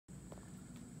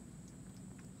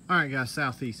Alright guys,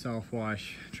 Southeast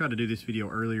Softwash. Tried to do this video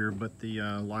earlier, but the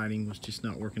lighting was just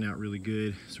not working out really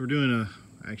good. So we're doing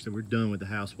we're done with the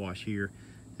house wash here.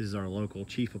 This is our local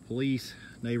chief of police,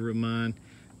 neighbor of mine.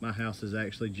 My house is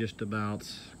actually just about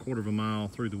a quarter of a mile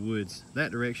through the woods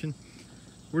that direction.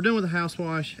 We're done with the house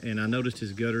wash, and I noticed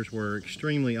his gutters were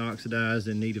extremely oxidized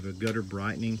in need of a gutter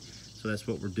brightening. So that's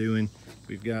what we're doing.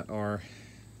 We've got our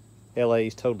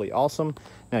LA's Totally Awesome.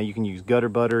 Now you can use gutter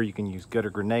butter, you can use gutter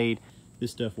grenade. This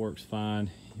stuff works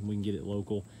fine, and we can get it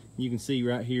local. You can see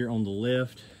right here on the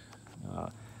left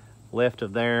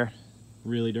of there,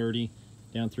 really dirty.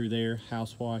 Down through there,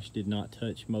 house wash did not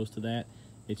touch most of that.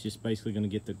 It's just basically going to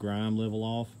get the grime level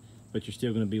off, but you're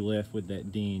still going to be left with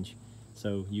that dinge.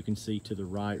 So you can see to the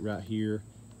right here,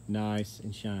 nice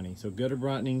and shiny. So gutter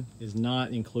brightening is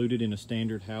not included in a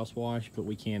standard house wash, but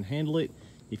we can handle it.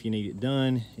 If you need it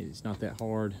done, it's not that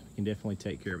hard. We can definitely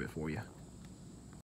take care of it for you.